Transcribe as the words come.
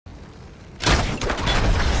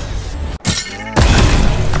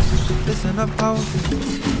listen up close,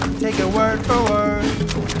 take it word for word.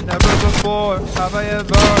 Never before have I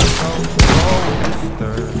ever felt so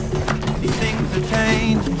disturbed. These things are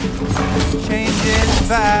changing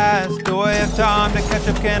fast. Do I have time to catch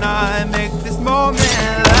up? Can I make this moment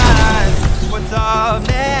last? What's up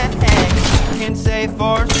next? Can't say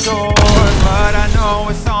for sure, but I know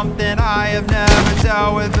it's something I have never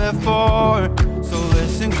dealt with before. So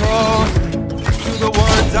listen closely to the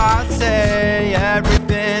words I say.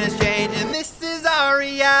 Everything is changing, this is our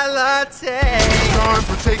reality. Time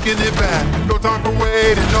for taking it back, no time for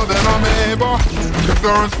waiting, know that I'm able. Things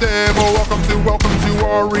are unstable, welcome to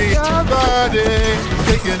our reality.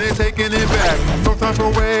 Taking it back, no time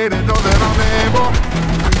for waiting, know that I'm able.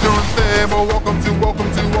 Things are unstable, welcome to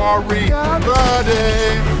our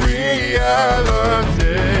reality.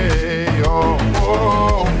 Reality, oh,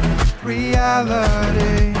 oh.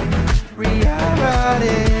 Reality,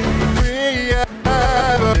 reality.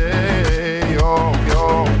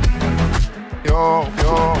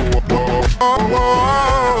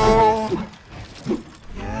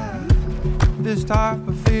 Yeah, this type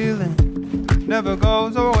of feeling never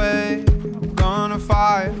goes away. I'm gonna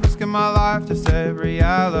fight, risking my life to save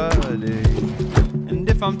reality. And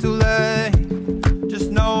if I'm too late, just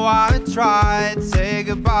know I tried. Say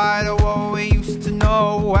goodbye to what we used to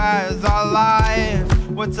know as our life.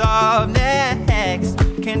 What's up next?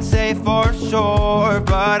 Can't say for sure,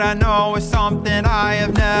 but I know it's something I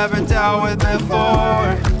have never dealt with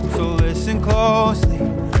before. So listen closely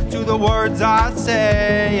to the words I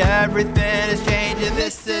say. Everything is changing,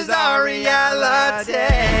 this is our reality.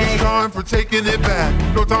 It's time for taking it back,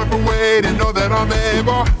 no time for waiting, know that I'm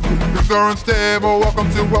able. Things are unstable,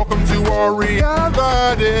 welcome to our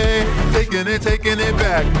reality. Taking it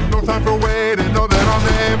back, no time for waiting, know that I'm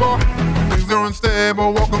able. Things are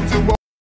unstable, welcome to